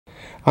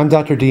I'm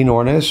Dr. Dean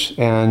Ornish,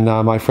 and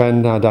my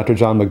friend Dr.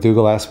 John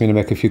McDougall asked me to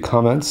make a few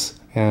comments,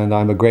 and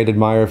I'm a great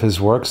admirer of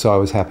his work, so I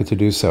was happy to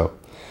do so.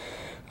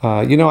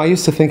 I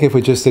used to think if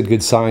we just did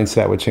good science,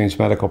 that would change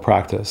medical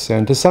practice,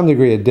 and to some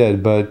degree it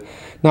did, but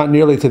not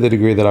nearly to the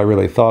degree that I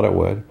really thought it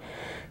would.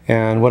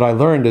 And what I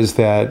learned is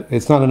that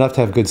it's not enough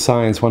to have good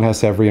science, one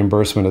has to have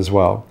reimbursement as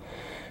well.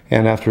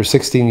 And after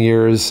 16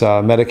 years,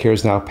 Medicare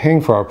is now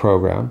paying for our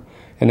program,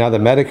 and now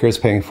that Medicare is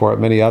paying for it,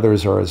 many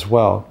others are as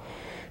well.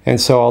 And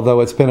so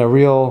although it's been a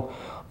real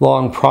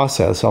long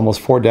process, almost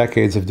 4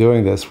 decades of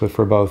doing this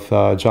for both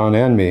John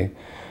and me,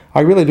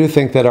 I really do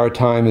think that our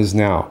time is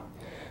now.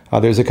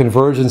 There's a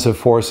convergence of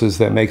forces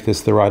that make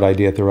this the right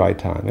idea at the right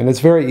time. And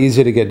it's very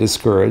easy to get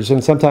discouraged,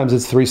 and sometimes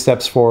it's 3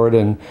 steps forward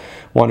and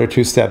 1 or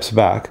 2 steps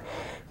back.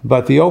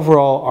 But the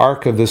overall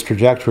arc of this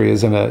trajectory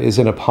is in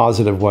a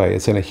positive way.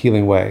 It's in a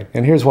healing way.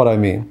 And here's what I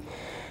mean.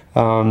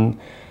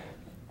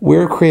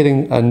 We're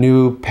creating a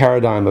new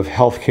paradigm of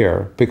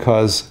healthcare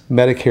because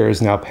Medicare is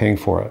now paying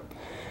for it.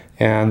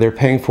 And they're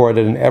paying for it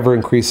at an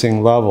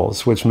ever-increasing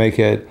levels, which make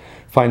it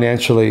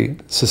financially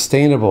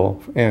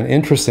sustainable and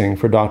interesting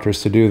for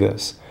doctors to do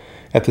this.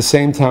 At the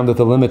same time that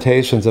the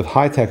limitations of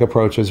high-tech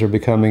approaches are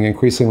becoming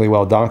increasingly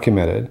well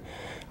documented.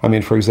 I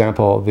mean, for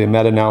example, the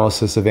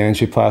meta-analysis of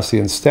angioplasty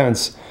and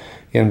stents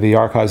in the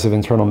Archives of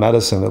Internal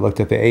Medicine that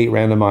looked at the 8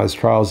 randomized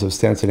trials of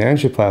stents and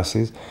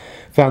angioplasties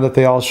found that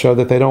they all show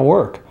that they don't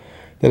work.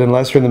 That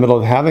unless you're in the middle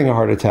of having a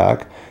heart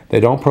attack,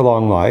 they don't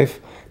prolong life,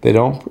 they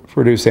don't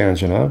produce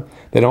angina,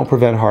 they don't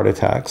prevent heart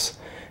attacks.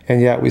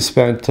 And yet we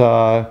spent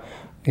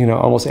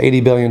almost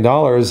 $80 billion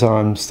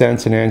on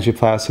stents and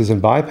angioplasties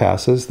and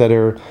bypasses that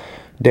are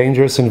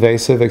dangerous,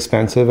 invasive,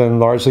 expensive, and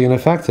largely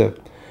ineffective.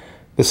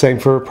 The same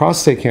for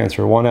prostate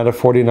cancer. 1 out of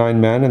 49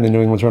 men in the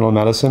New England Journal of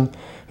Medicine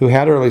who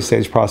had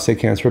early-stage prostate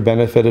cancer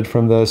benefited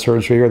from the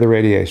surgery or the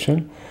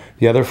radiation.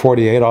 The other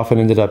 48 often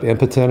ended up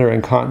impotent or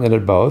incontinent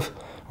at both.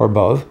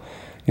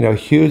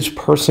 Huge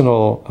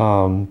personal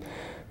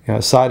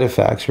side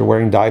effects. You're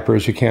wearing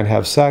diapers, you can't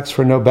have sex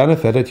for no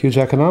benefit at huge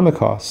economic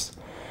costs.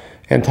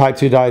 And type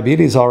 2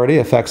 diabetes already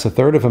affects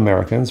 1/3 of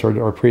Americans,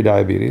 or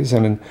pre-diabetes,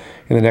 and in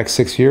the next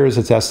 6 years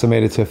it's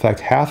estimated to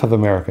affect half of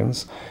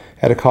Americans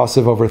at a cost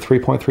of over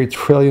 $3.3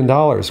 trillion,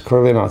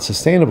 clearly not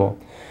sustainable.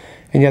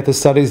 And yet the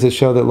studies that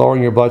show that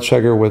lowering your blood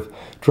sugar with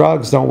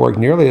drugs don't work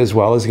nearly as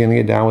well as getting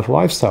it down with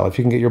lifestyle. If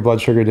you can get your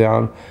blood sugar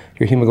down,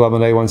 your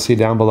hemoglobin A1C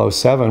down below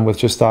 7 with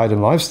just diet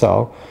and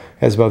lifestyle,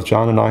 as both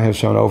John and I have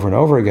shown over and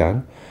over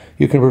again,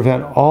 you can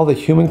prevent all the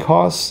human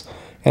costs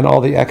and all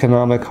the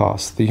economic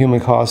costs. The human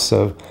costs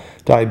of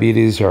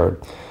diabetes are,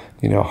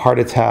 heart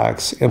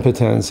attacks,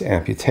 impotence,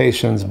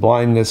 amputations,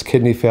 blindness,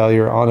 kidney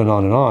failure, on and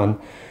on and on.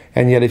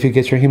 And yet if you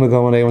get your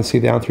hemoglobin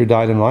A1C down through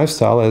diet and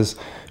lifestyle, as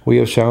we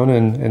have shown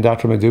and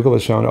Dr. McDougall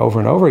has shown over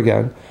and over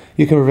again,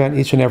 you can prevent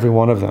each and every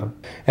one of them.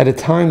 At a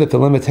time that the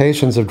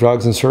limitations of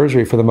drugs and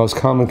surgery for the most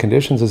common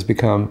conditions has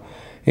become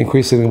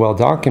increasingly well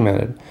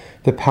documented,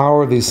 the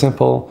power of these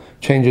simple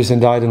changes in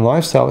diet and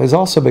lifestyle is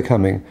also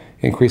becoming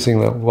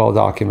increasingly well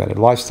documented.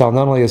 Lifestyle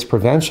not only as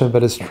prevention,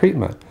 but as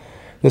treatment.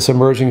 This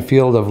emerging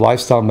field of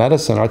lifestyle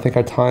medicine, I think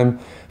our time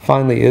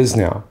finally is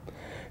now.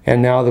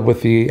 And now that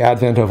with the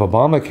advent of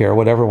Obamacare,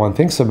 whatever one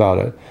thinks about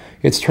it,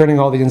 it's turning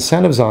all the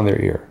incentives on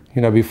their ear.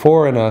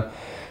 Before in a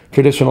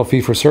traditional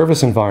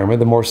fee-for-service environment,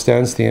 the more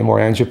stents, the more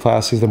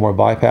angioplasties, the more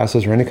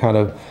bypasses, or any kind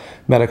of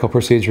medical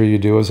procedure you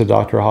do as a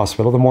doctor or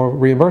hospital, the more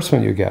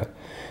reimbursement you get.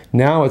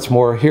 Now it's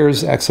more,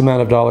 here's X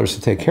amount of dollars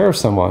to take care of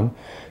someone.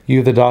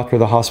 You, the doctor,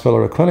 the hospital,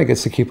 or the clinic,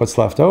 gets to keep what's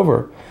left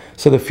over.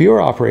 So the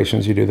fewer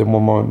operations you do, the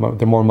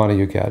more money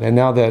you get. And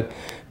now that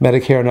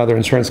Medicare and other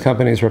insurance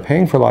companies are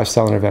paying for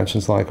lifestyle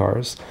interventions like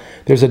ours,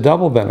 there's a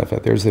double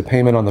benefit. There's the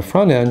payment on the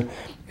front end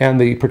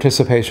and the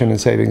participation and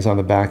savings on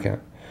the back end.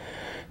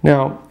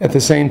 Now, at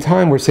the same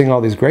time, we're seeing all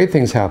these great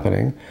things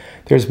happening.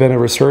 There's been a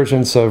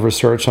resurgence of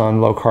research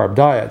on low-carb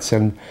diets,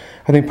 and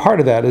I think part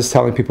of that is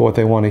telling people what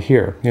they want to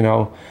hear.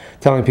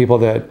 Telling people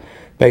that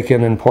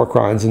bacon and pork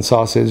rinds and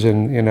sausage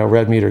and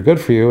red meat are good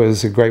for you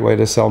is a great way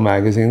to sell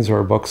magazines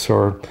or books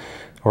or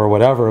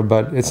whatever,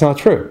 but it's not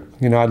true.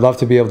 I'd love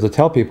to be able to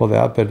tell people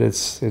that, but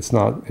it's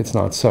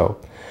not so.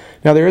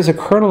 Now, there is a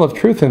kernel of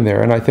truth in there,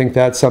 and I think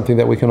that's something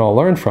that we can all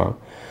learn from.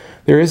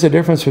 There is a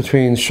difference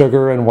between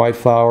sugar and white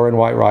flour and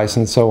white rice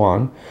and so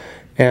on,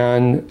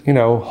 and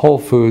whole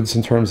foods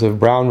in terms of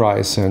brown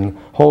rice and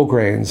whole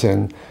grains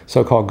and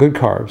so-called good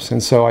carbs.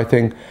 And so I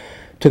think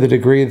to the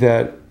degree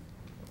that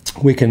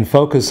we can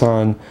focus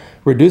on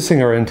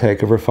reducing our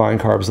intake of refined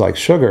carbs like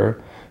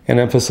sugar and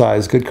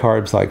emphasize good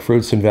carbs like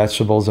fruits and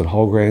vegetables and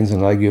whole grains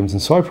and legumes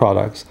and soy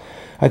products,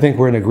 I think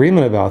we're in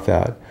agreement about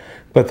that.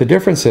 But the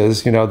difference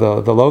is, the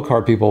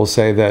low-carb people will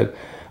say that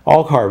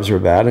all carbs are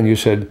bad and you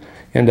should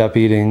end up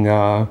eating,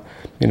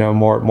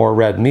 more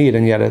red meat.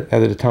 And yet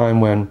at a time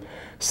when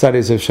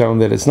studies have shown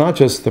that it's not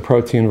just the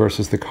protein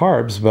versus the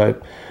carbs,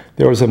 but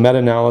there was a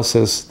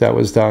meta-analysis that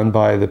was done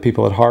by the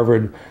people at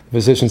Harvard, the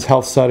Physicians'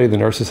 Health Study, the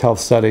Nurses' Health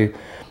Study.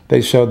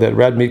 They showed that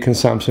red meat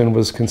consumption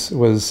was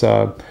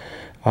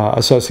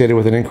associated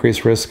with an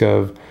increased risk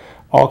of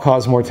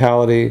all-cause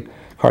mortality,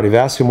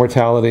 cardiovascular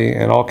mortality,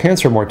 and all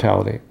cancer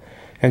mortality.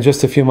 And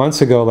just a few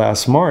months ago,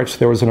 last March,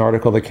 there was an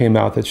article that came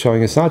out that's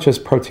showing it's not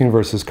just protein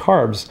versus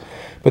carbs,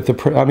 but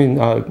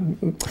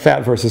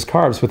fat versus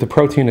carbs, but the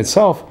protein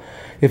itself,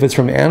 if it's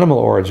from animal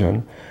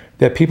origin,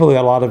 that people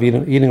that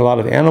eating a lot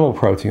of animal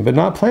protein, but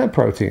not plant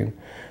protein,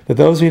 that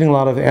those eating a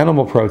lot of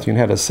animal protein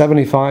had a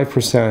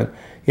 75%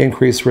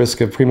 increased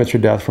risk of premature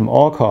death from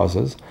all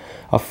causes,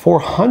 a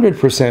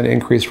 400%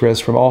 increased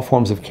risk from all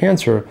forms of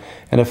cancer,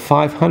 and a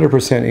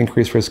 500%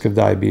 increased risk of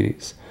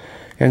diabetes.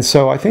 And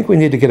so I think we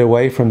need to get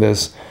away from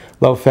this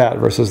low fat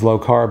versus low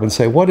carb and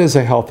say, what is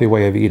a healthy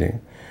way of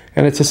eating?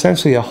 And it's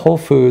essentially a whole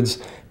foods,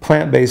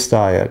 plant-based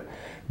diet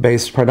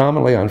based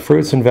predominantly on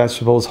fruits and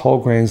vegetables, whole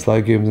grains,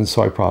 legumes, and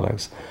soy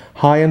products,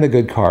 high in the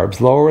good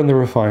carbs, lower in the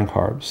refined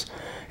carbs.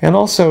 And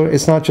also,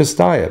 it's not just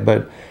diet,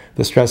 but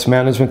the stress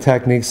management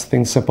techniques,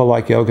 things simple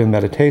like yoga and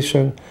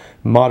meditation,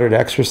 moderate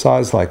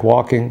exercise like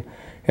walking,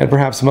 and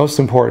perhaps most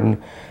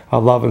important,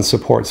 love and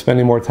support,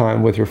 spending more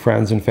time with your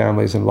friends and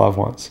families and loved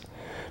ones.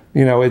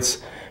 You know, it's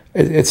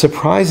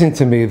surprising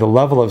to me the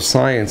level of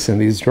science in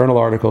these journal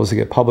articles that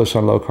get published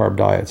on low-carb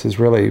diets is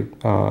really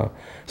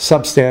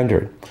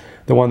substandard.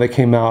 The one that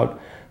came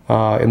out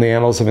in the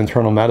Annals of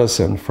Internal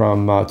Medicine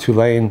from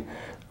Tulane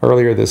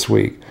earlier this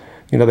week,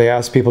 you know, they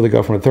asked people to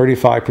go from a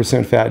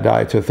 35% fat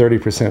diet to a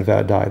 30%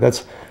 fat diet.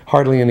 That's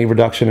hardly any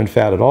reduction in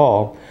fat at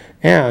all.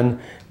 And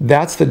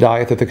that's the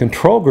diet that the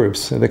control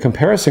groups, the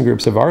comparison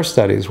groups of our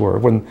studies were.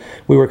 When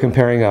we were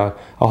comparing a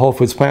whole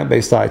foods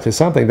plant-based diet to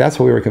something, that's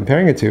what we were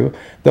comparing it to.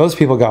 Those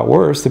people got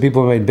worse. The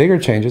people who made bigger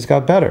changes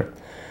got better.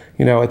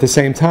 You know, at the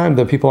same time,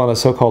 the people on a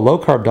so-called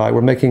low-carb diet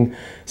were making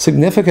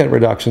significant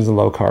reductions in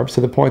low carbs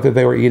to the point that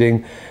they were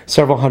eating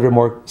several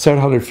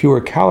hundred fewer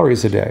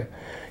calories a day.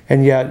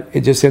 And yet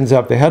it just ends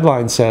up, the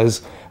headline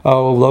says,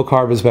 oh, low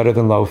carb is better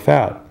than low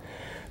fat.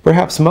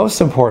 Perhaps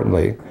most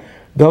importantly,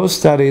 those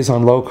studies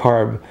on low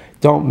carb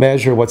don't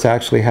measure what's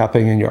actually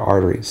happening in your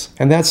arteries.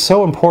 And that's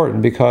so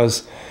important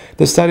because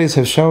the studies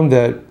have shown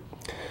that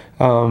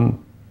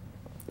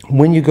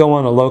when you go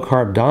on a low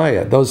carb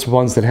diet, those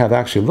ones that have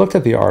actually looked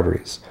at the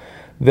arteries,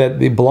 that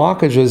the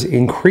blockages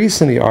increase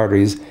in the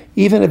arteries,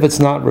 even if it's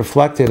not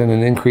reflected in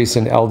an increase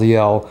in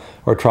LDL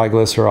or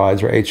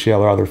triglycerides or HDL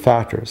or other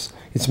factors.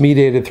 It's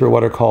mediated through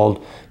what are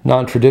called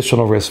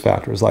non-traditional risk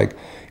factors, like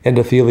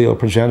endothelial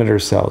progenitor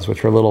cells,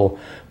 which are little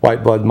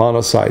white blood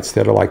monocytes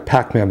that are like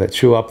Pac-Man that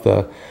chew up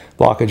the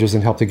blockages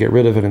and help to get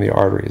rid of it in the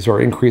arteries, or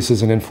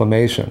increases in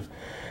inflammation.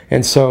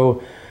 And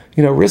so,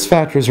 you know, risk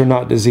factors are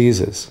not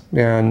diseases.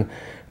 And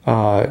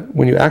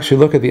when you actually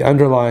look at the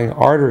underlying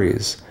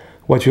arteries,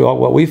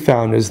 what we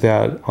found is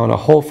that on a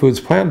whole foods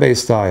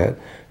plant-based diet,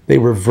 they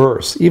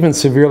reverse. Even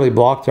severely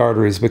blocked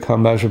arteries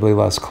become measurably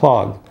less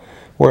clogged.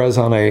 Whereas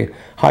on a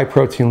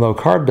high-protein,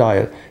 low-carb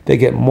diet, they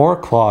get more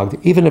clogged,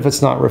 even if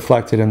it's not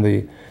reflected in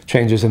the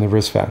changes in the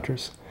risk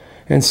factors.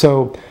 And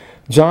so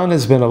John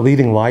has been a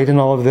leading light in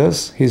all of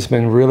this. He's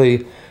been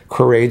really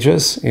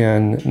courageous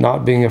in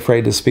not being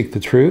afraid to speak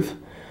the truth.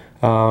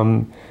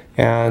 And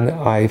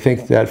I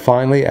think that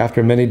finally,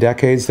 after many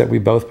decades that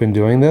we've both been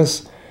doing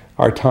this,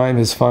 our time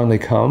has finally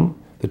come.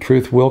 The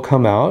truth will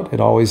come out. It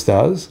always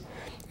does.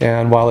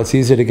 And while it's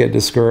easy to get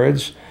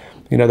discouraged,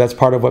 you know, that's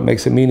part of what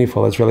makes it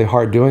meaningful. It's really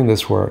hard doing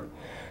this work.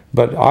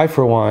 But I,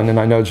 for one, and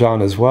I know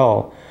John as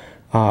well,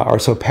 are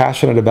so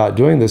passionate about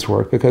doing this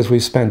work because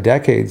we've spent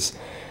decades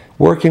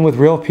working with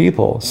real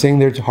people, seeing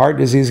their heart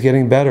disease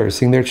getting better,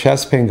 seeing their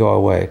chest pain go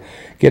away,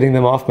 getting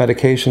them off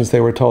medications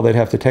they were told they'd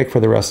have to take for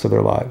the rest of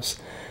their lives,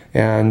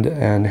 and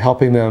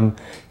helping them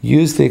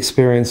use the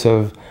experience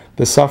of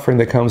the suffering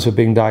that comes with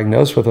being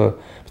diagnosed with a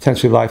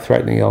potentially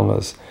life-threatening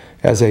illness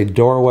as a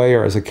doorway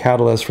or as a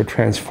catalyst for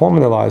transforming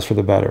their lives for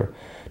the better,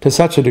 to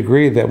such a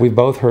degree that we've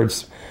both heard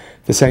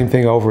the same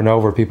thing over and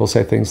over. People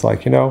say things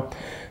like, you know,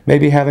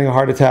 maybe having a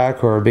heart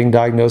attack or being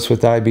diagnosed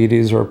with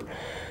diabetes or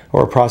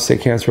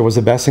prostate cancer was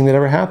the best thing that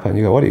ever happened.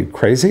 You go, what, are you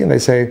crazy? And they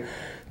say,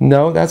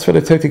 no, that's what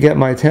it took to get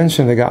my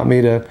attention, that got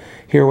me to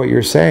hear what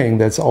you're saying,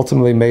 that's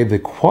ultimately made the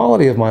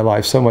quality of my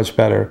life so much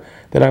better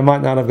that I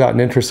might not have gotten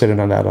interested in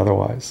that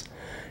otherwise.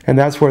 And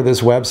that's where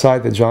this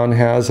website that John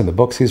has and the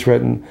books he's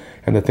written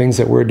and the things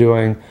that we're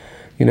doing,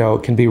 you know,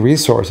 can be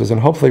resources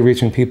and hopefully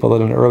reaching people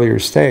at an earlier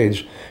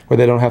stage where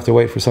they don't have to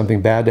wait for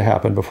something bad to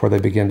happen before they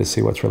begin to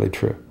see what's really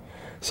true.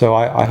 So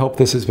I hope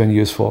this has been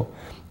useful,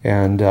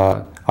 and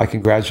I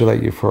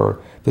congratulate you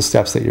for the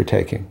steps that you're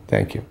taking.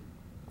 Thank you.